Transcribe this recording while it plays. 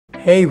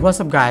Hey, what's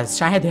up guys,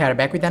 Shahid here,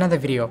 back with another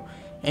video.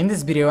 In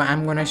this video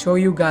I'm gonna show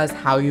you guys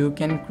how you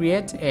can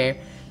create a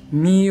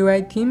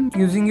MIUI theme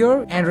using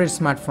your Android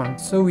smartphone.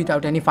 So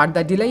without any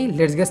further delay,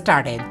 let's get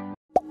started.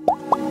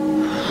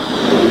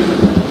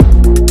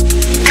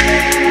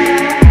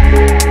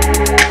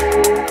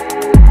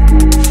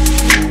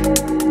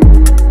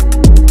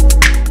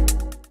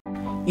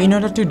 In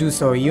order to do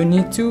so, you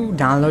need to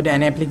download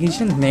an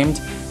application named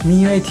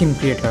MIUI Theme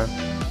Creator.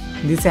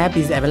 This app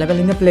is available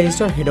in the Play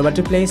Store. Head over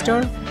to Play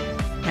Store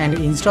and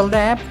install the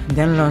app,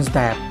 then launch the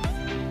app.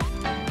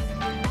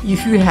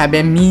 If you have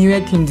a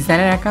MIUI theme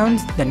designer account,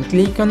 then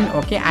click on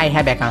OK, I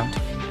have account.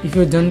 If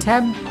you don't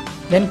have,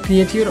 then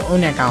create your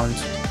own account.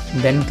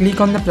 Then click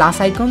on the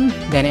plus icon,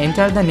 then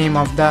enter the name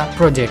of the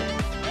project.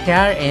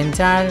 Here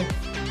enter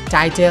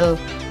title,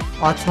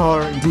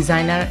 author,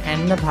 designer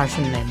and the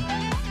version name.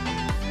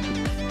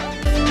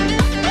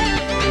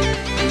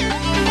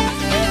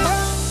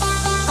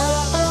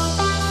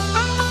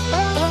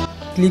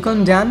 Click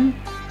on done,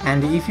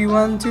 and if you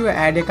want to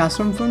add a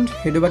custom font,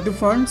 head over to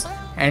fonts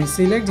and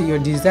select your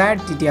desired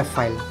TTF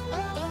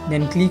file.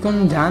 Then click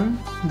on done,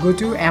 go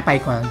to app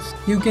icons.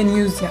 You can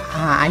use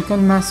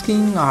icon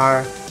masking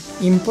or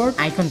import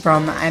icon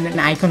from an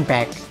icon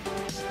pack.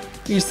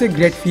 It's a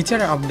great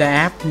feature of the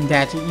app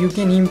that you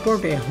can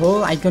import a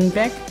whole icon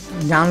pack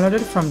downloaded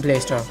from Play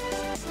Store.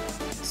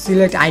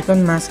 Select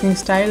icon masking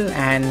style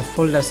and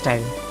folder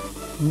style.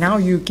 Now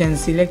you can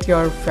select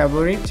your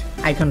favorite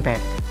icon pack.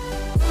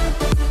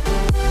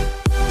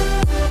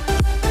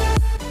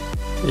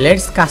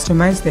 Let's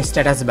customize the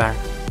status bar.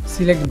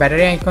 Select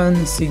battery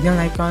icon, signal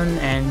icon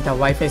and the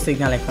Wi-Fi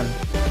signal icon.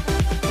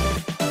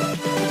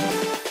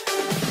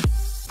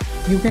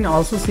 You can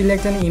also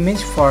select an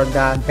image for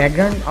the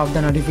background of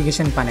the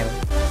notification panel.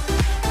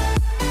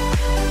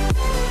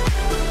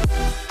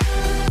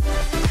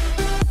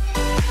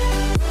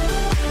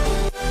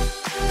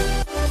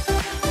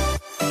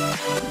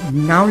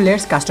 Now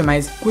let's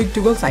customize quick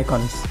toggles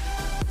icons.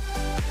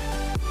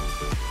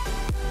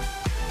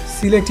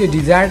 Select your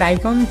desired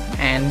icon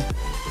and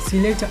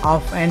select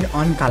off and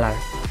on color.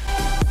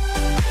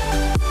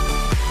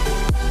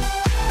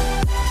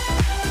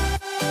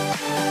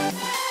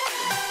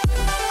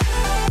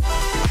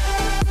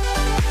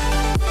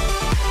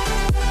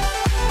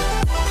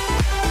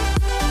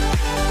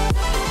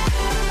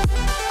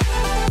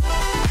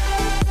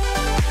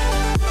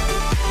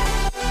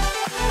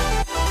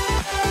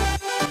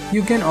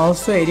 You can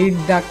also edit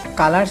the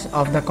colors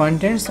of the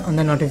contents on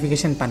the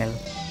notification panel.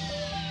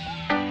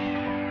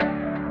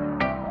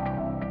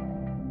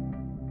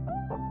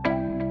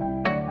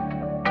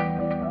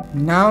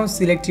 Now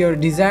select your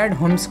desired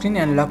home screen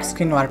and lock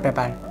screen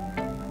wallpaper.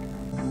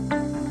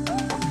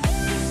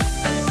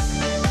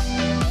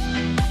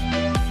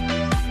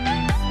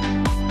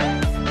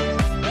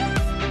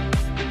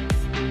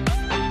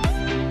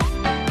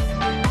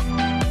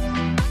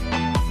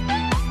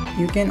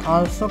 You can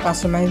also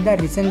customize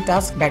the recent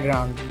task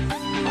background.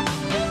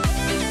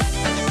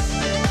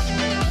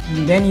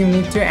 Then you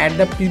need to add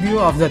the preview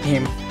of the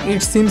theme.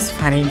 It seems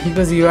funny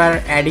because you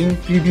are adding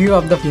preview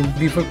of the theme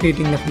before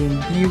creating the theme.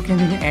 You can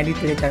add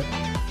it later.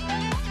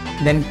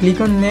 Then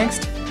click on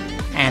next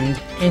and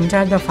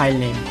enter the file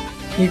name.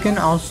 You can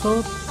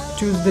also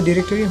choose the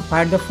directory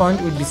where the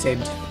font would be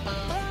saved.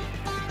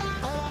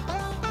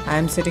 I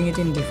am setting it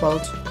in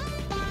default.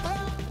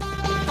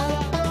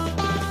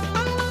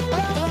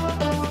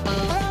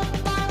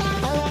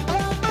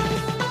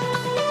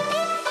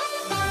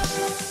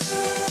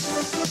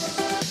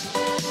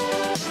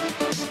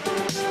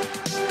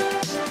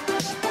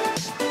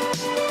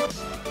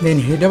 Then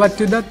head over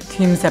to the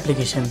themes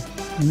application.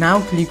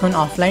 Now click on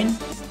offline,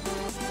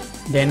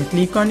 then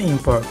click on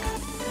import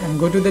and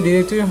go to the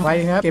directory where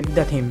you have kept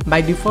the theme.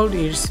 By default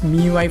it's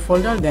MIUI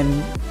folder,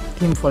 then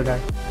theme folder.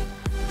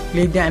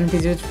 Click the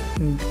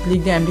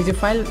MTG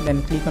file,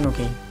 then click on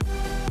OK.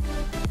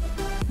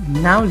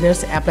 Now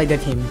let's apply the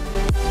theme.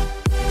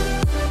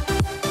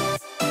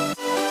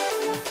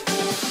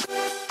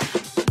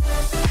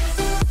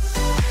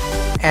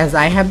 As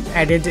I have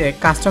added a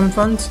custom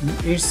font,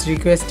 it's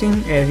requesting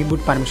a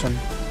reboot permission.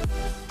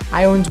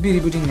 I won't be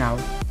rebooting now.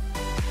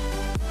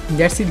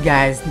 That's it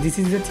guys, this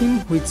is the theme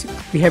which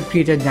we have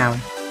created now.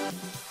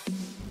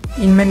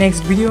 In my next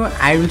video,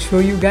 I will show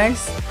you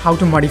guys how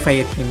to modify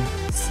a theme,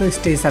 so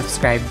stay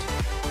subscribed.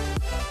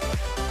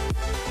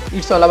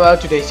 It's all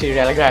about today's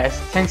tutorial guys.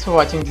 Thanks for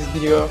watching this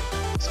video.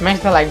 Smash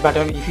the like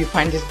button if you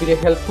find this video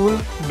helpful.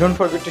 Don't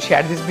forget to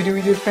share this video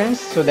with your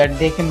friends so that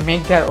they can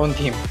make their own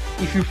theme.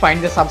 If you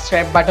find the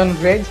subscribe button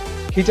red,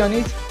 hit on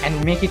it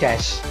and make it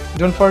ash.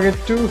 Don't forget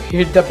to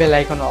hit the bell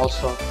icon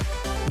also.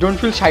 Don't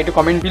feel shy to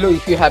comment below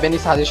if you have any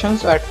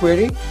suggestions or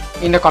query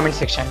in the comment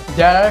section.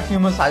 There are a few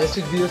more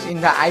suggested videos in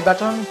the I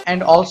button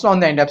and also on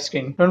the end of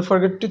screen. Don't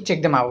forget to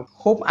check them out.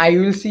 Hope I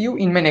will see you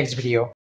in my next video.